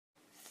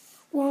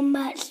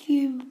Wombat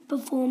Stew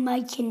before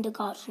my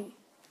kindergarten.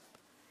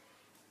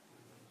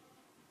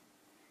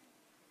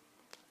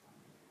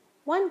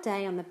 One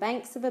day on the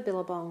banks of a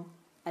billabong,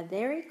 a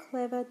very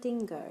clever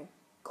dingo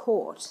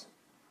caught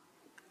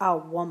a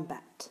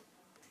wombat.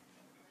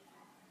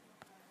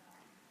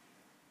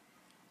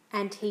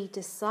 And he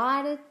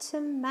decided to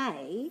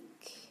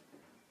make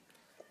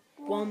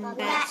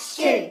Wombat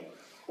Stew,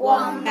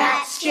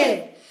 Wombat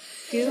Stew,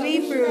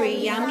 gooey,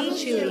 brewy, yummy,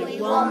 chewy,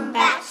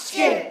 Wombat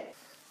Stew.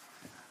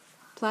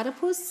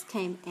 Platypus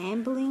came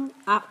ambling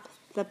up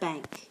the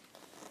bank.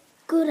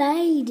 Good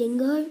day,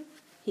 Dingo,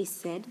 he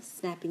said,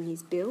 snapping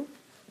his bill.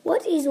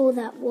 What is all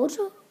that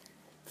water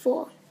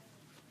for?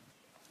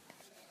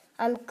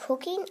 I'm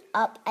cooking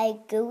up a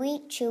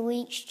gooey,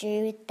 chewy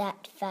stew with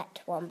that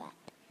fat wombat,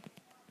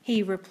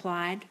 he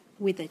replied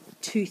with a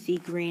toothy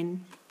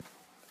grin.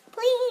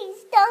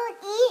 Please don't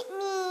eat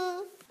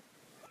me.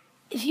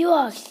 If you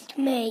ask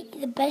me,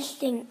 the best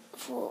thing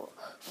for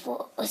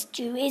a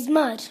stew is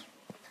mud.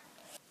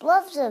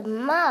 Blobs of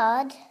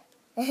mud?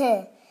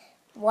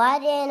 Why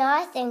didn't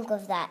I think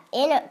of that?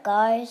 In it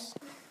goes.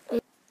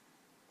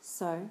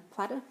 So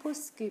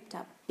Platypus scooped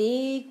up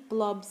big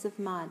blobs of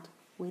mud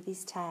with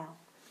his tail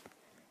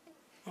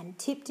and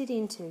tipped it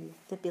into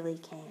the billy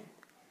can.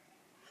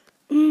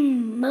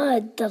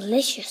 Mud,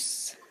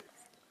 delicious.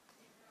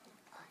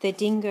 The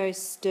dingo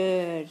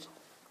stirred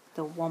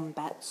the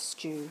wombat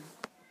stew.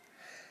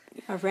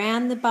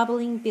 Around the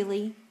bubbling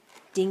billy,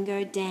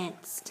 Dingo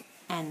danced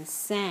and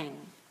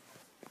sang.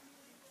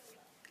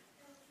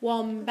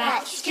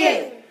 Wombat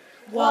Stew,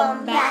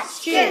 Wombat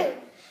Stew,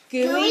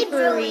 gooey,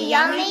 brewy,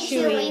 yummy,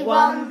 chewy,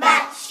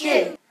 Wombat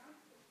Stew.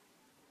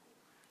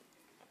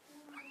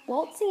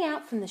 Waltzing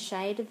out from the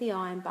shade of the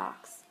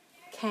ironbarks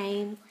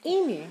came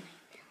Emu.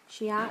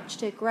 She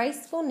arched her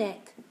graceful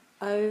neck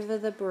over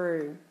the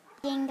brew.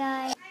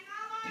 Dingo.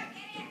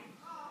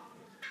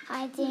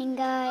 Hi,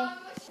 Dingo.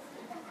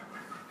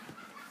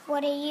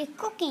 What are you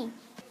cooking?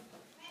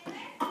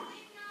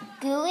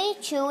 Gooey,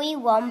 chewy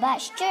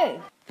wombat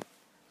stew.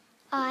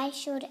 I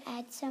should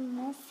add some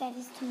more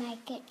feathers to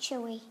make it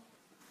chewy.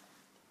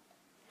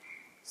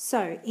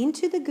 So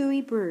into the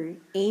gooey brew,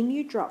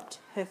 Emu dropped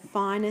her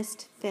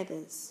finest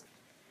feathers.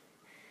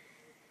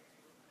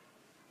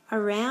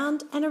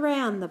 Around and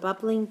around the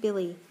bubbling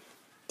billy,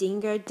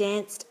 Dingo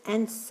danced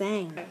and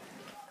sang.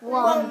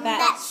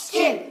 Wombat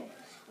stew,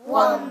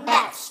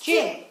 Wombat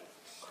stew.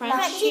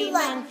 Crunchy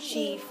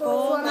lunchy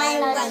for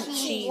my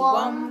lunchy,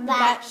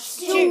 Wombat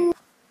stew.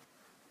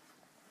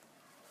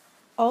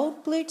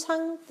 Old Blue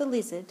Tongue the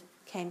lizard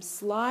came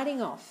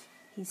sliding off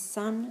his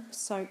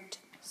sun-soaked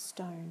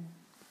stone.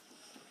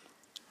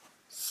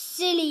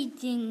 Silly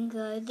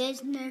Dingo,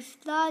 there's no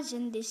flies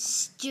in this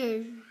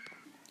stew.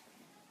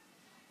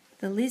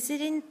 The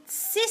lizard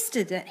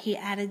insisted that he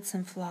added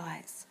some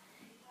flies.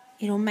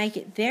 It'll make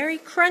it very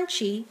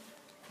crunchy.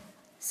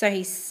 So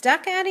he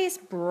stuck out his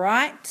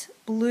bright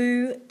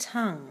blue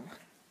tongue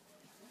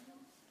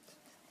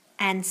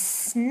and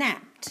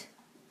snapped.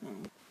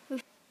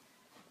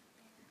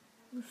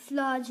 The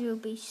flies will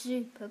be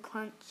super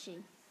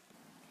crunchy.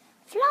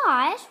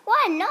 Flies?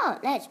 Why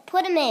not? Let's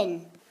put them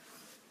in.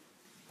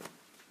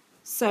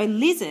 So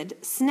Lizard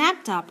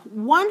snapped up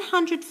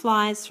 100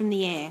 flies from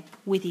the air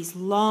with his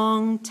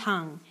long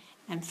tongue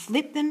and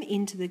flipped them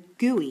into the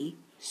gooey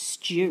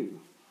stew.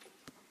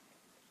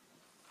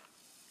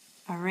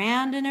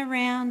 Around and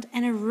around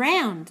and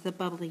around the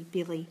bubbly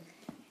billy,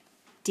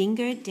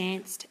 Dingo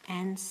danced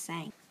and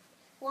sang.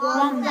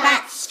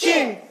 Wombat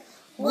stew,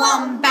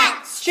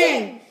 Wombat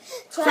stew.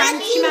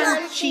 Crunchy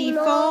munchy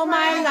for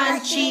my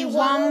lunchy,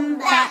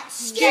 Wombat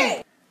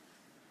stew.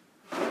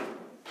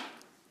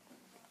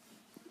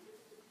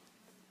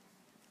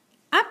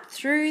 Up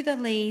through the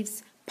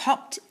leaves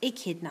popped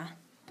Echidna.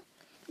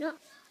 No.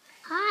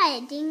 Hi,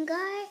 Dingo.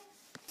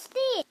 What's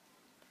this?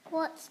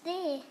 What's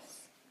this?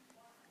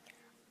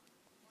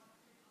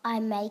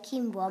 I'm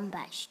making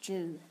wombat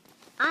stew.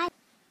 I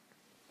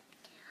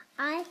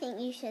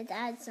think you should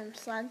add some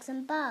slugs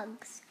and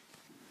bugs.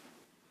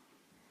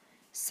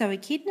 So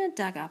Echidna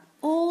dug up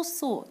all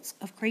sorts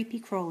of creepy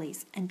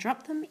crawlies and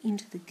dropped them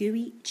into the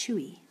gooey,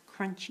 chewy,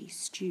 crunchy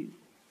stew.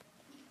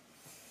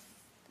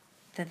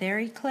 The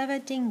very clever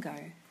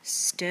Dingo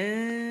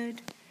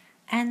stirred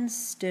and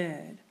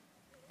stirred.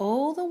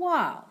 All the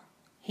while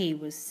he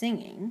was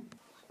singing,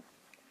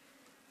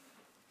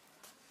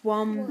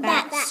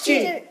 Wombat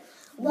stew,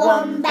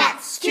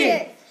 Wombat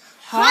stew,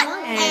 hot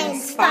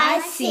and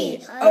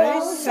spicy,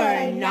 oh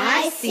so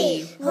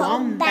nicey,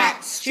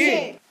 Wombat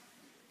stew.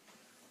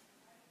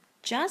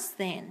 Just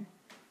then,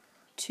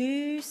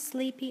 2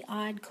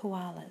 sleepy-eyed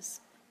koalas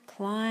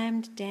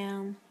climbed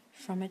down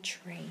from a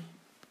tree.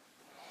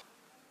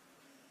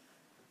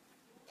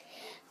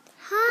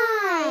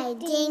 Hi,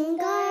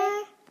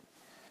 Dingo.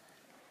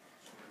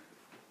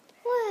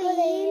 What are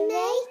you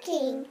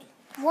making?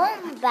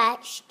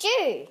 Wombat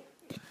stew.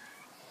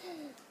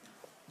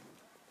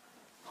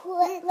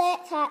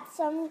 Let's have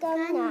some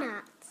gum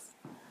nuts.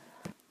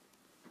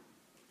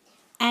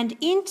 And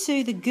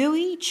into the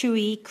gooey,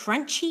 chewy,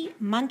 crunchy,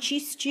 munchy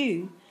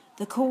stew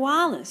The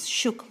koalas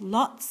shook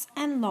lots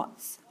and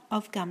lots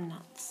of gum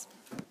nuts.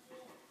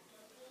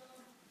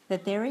 The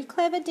very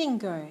clever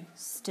dingo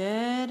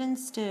stirred and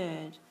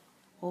stirred,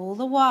 all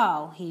the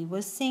while he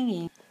was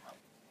singing.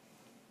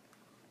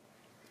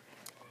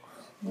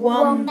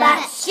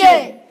 Wombat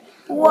Stew,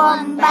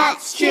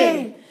 Wombat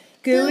Stew,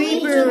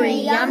 Gooey,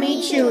 brewy,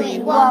 yummy, chewy,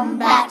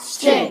 Wombat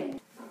Stew.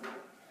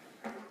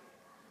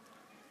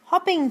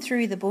 Hopping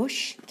through the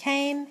bush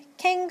came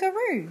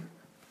Kangaroo.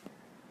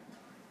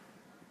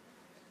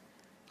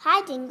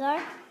 Hi, Dingo.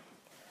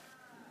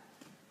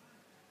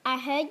 I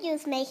heard you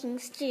was making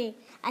stew.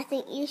 I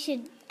think you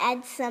should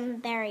add some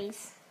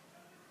berries.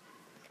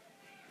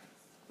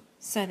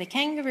 So the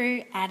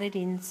kangaroo added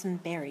in some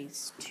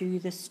berries to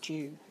the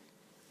stew.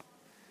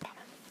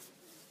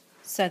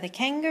 So the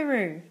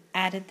kangaroo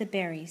added the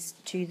berries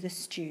to the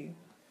stew.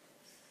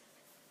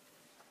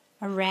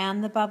 Around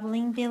the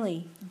bubbling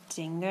billy,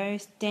 Dingo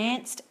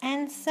danced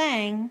and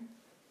sang.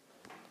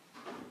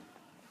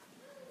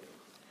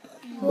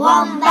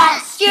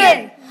 Wombat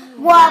Stew,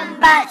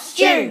 Wombat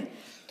Stew,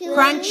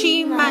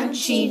 Crunchy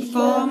munchy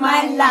for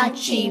my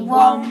lunchy,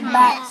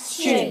 Wombat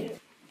Stew.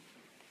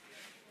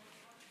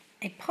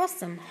 A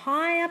possum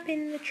high up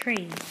in the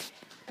tree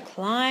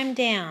climbed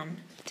down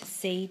to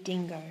see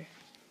Dingo.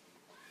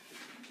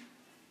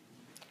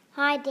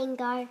 Hi,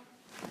 Dingo.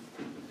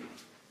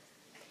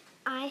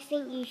 I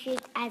think you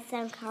should add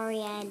some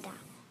coriander.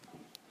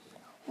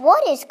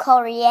 What is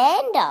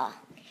coriander?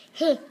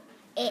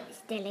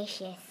 It's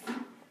delicious.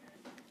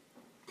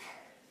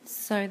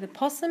 So the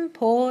possum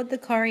poured the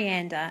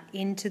coriander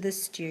into the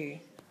stew.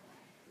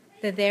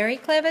 The very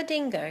clever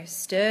dingo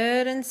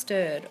stirred and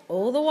stirred,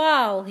 all the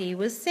while he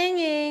was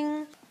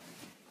singing.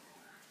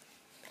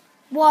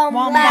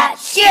 Wombat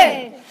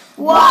Stew,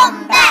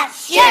 Wombat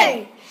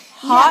Stew,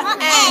 Hot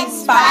and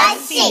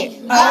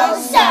spicy,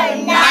 oh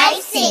so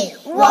nicey,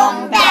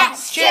 Wombat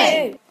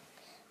Stew.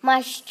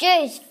 My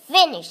stew's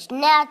finished.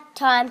 Now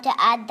time to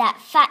add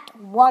that fat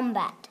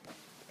wombat.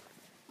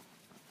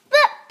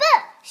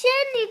 But,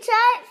 shouldn't you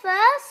try it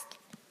first?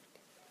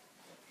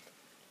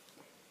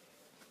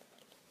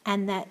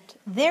 And that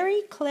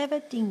very clever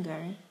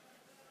dingo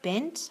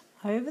bent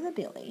over the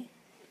billy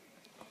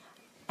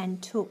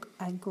and took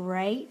a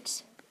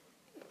great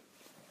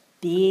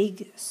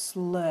big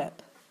slurp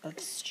of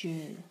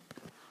stew.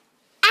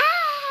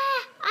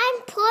 Ah!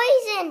 I'm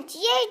poisoned.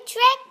 You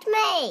tricked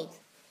me.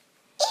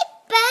 It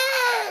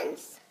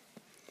burns.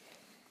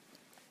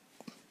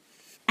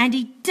 And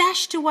he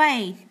dashed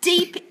away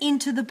deep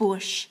into the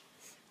bush,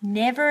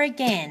 never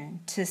again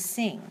to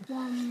sing.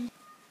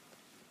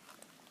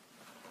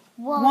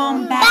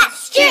 Wombat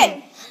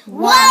Stew,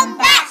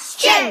 Wombat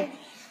Stew,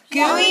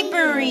 Gooey,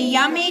 brewy,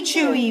 yummy,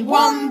 chewy,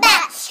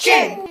 Wombat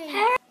Stew.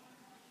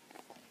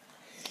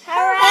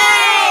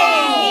 Hooray!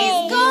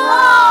 He's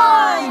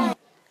gone.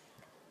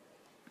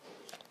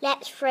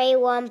 Let's free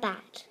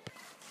wombat.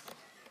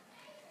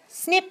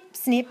 Snip,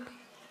 snip,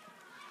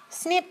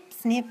 snip,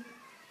 snip.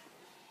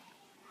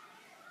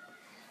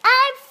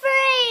 I'm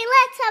free.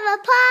 Let's have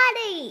a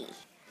party.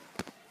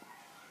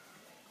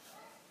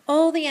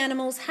 All the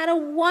animals had a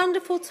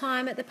wonderful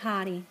time at the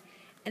party,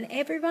 and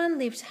everyone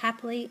lived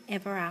happily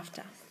ever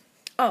after.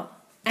 Oh,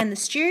 and the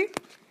stew?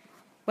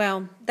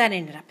 Well, that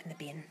ended up in the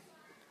bin.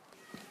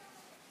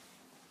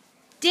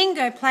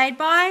 Dingo played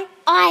by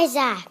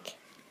Isaac.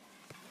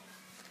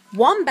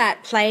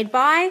 Wombat played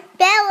by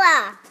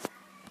Bella.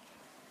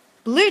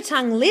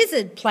 Blue-tongued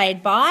lizard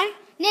played by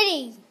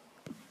Nitty.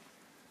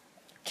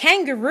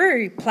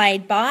 Kangaroo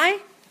played by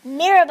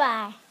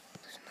Mirabai.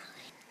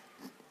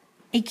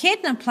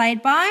 Echidna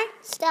played by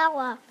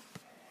Stella.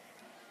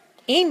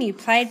 Emu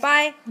played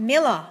by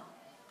Miller.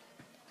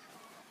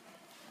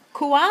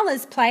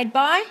 Koalas played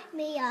by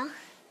Mia.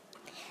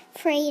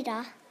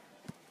 Frida.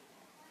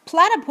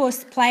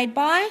 Platypus played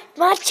by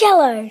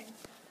Marcello.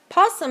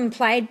 Possum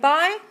played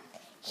by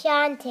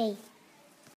Shanti.